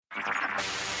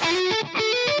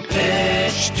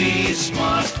HT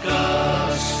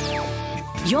Smartcast.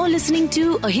 You're listening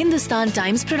to a Hindustan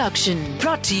Times production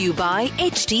brought to you by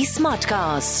HT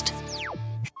Smartcast.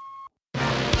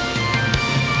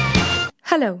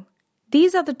 Hello,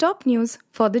 these are the top news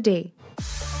for the day.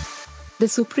 The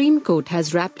Supreme Court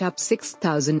has wrapped up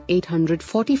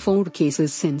 6,844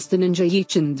 cases since Dhananjay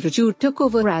Chandrachud took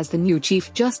over as the new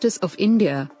Chief Justice of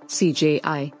India,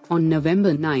 CJI, on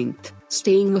November 9th,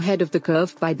 staying ahead of the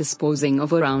curve by disposing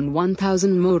of around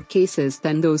 1,000 more cases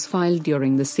than those filed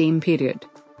during the same period.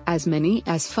 As many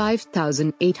as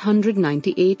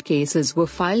 5,898 cases were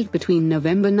filed between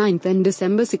November 9th and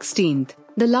December 16th,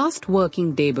 the last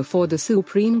working day before the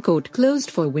Supreme Court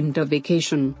closed for winter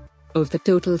vacation. Of the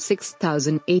total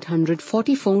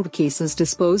 6,844 cases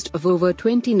disposed of over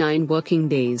 29 working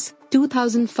days,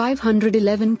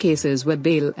 2,511 cases were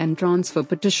bail and transfer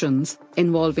petitions,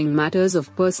 involving matters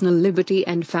of personal liberty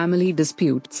and family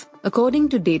disputes, according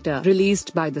to data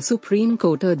released by the Supreme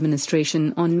Court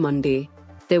administration on Monday.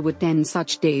 There were 10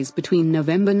 such days between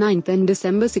November 9th and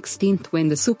December 16th when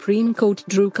the Supreme Court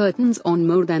drew curtains on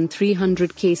more than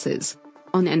 300 cases.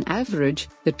 On an average,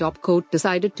 the top court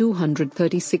decided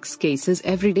 236 cases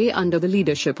every day under the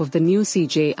leadership of the new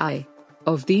CJI.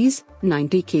 Of these,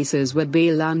 90 cases were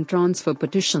bail and transfer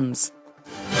petitions.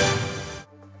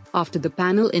 After the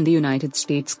panel in the United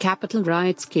States Capitol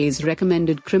riots case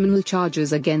recommended criminal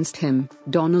charges against him,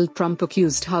 Donald Trump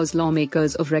accused House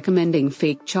lawmakers of recommending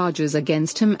fake charges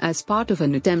against him as part of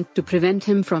an attempt to prevent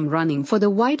him from running for the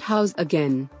White House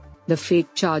again. The fake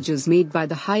charges made by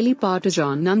the highly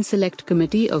partisan Non-Select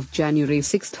Committee of January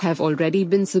 6 have already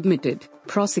been submitted,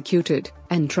 prosecuted,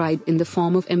 and tried in the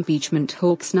form of impeachment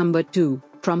hoax number 2,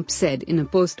 Trump said in a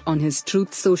post on his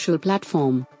Truth Social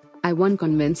platform. "I won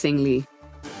convincingly."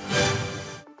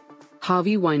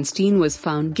 Harvey Weinstein was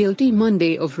found guilty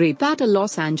Monday of rape at a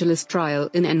Los Angeles trial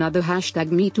in another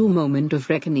 #MeToo moment of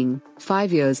reckoning,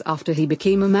 5 years after he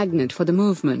became a magnet for the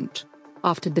movement.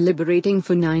 After deliberating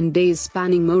for 9 days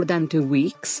spanning more than 2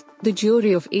 weeks, the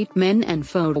jury of 8 men and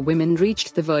 4 women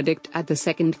reached the verdict at the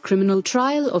second criminal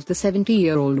trial of the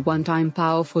 70-year-old one-time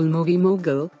powerful movie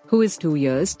mogul, who is 2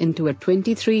 years into a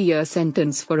 23-year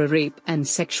sentence for a rape and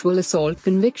sexual assault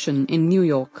conviction in New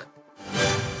York.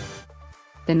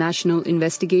 The National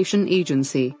Investigation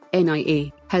Agency,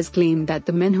 NIA, has claimed that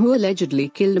the men who allegedly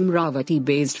killed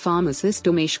Amravati-based pharmacist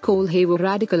Umesh Kolhe were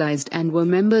radicalized and were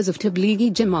members of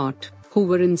Tablighi Jamaat, who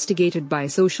were instigated by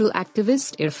social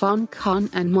activist Irfan Khan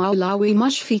and Maulawi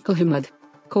Mushfiq Ahmed.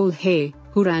 Kolhe,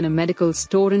 who ran a medical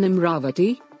store in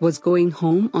Amravati, was going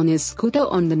home on his scooter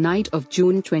on the night of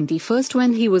June 21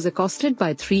 when he was accosted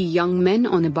by 3 young men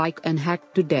on a bike and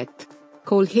hacked to death.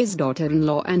 Kolhe's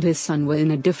daughter-in-law and his son were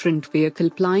in a different vehicle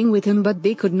flying with him, but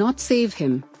they could not save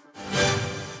him.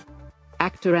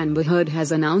 Actor Amber Heard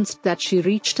has announced that she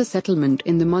reached a settlement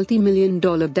in the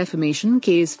multi-million-dollar defamation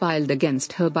case filed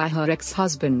against her by her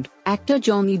ex-husband, actor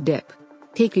Johnny Depp.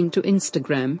 Taking to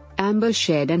Instagram, Amber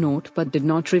shared a note but did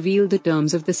not reveal the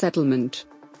terms of the settlement.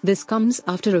 This comes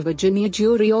after a Virginia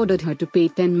jury ordered her to pay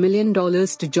 $10 million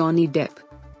to Johnny Depp.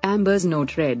 Amber's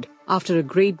note read, "After a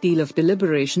great deal of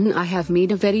deliberation, I have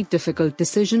made a very difficult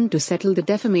decision to settle the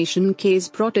defamation case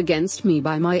brought against me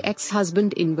by my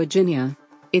ex-husband in Virginia.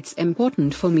 It's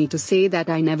important for me to say that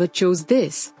I never chose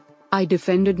this. I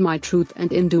defended my truth,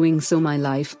 and in doing so my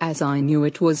life as I knew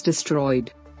it was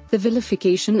destroyed. The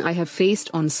vilification I have faced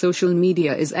on social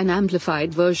media is an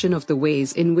amplified version of the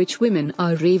ways in which women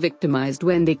are re-victimized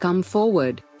when they come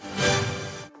forward."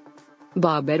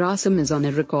 Babar Azam is on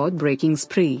a record-breaking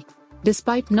spree.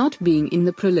 Despite not being in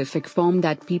the prolific form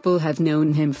that people have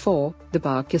known him for, the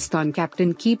Pakistan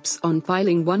captain keeps on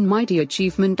piling one mighty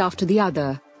achievement after the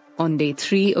other. On day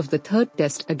 3 of the third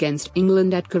test against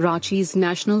England at Karachi's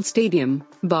National Stadium,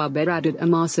 Babar added a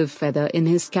massive feather in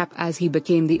his cap as he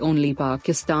became the only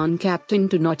Pakistan captain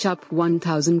to notch up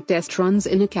 1,000 test runs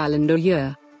in a calendar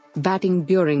year. Batting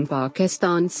during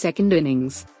Pakistan's second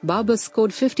innings, Babar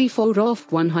scored 54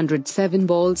 off 107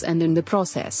 balls and in the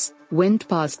process, went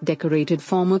past decorated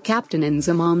former captain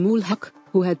Inzamam ul Haq,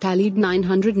 who had tallied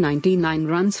 999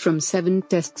 runs from 7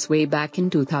 tests way back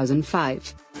in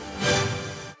 2005.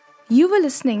 You were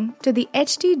listening to the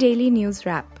HT Daily News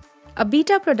Wrap, a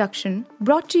beta production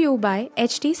brought to you by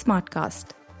HT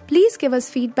Smartcast. Please give us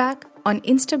feedback on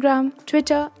Instagram,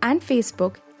 Twitter, and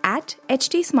Facebook at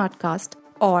HT Smartcast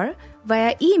or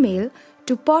via email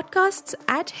to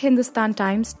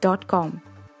podcasts@hindustantimes.com.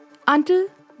 Until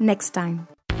next time.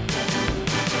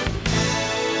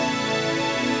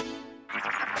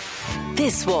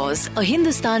 This was a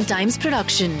Hindustan Times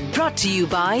production brought to you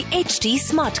by HT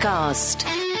Smartcast.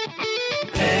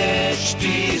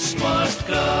 HT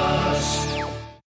Smartcast.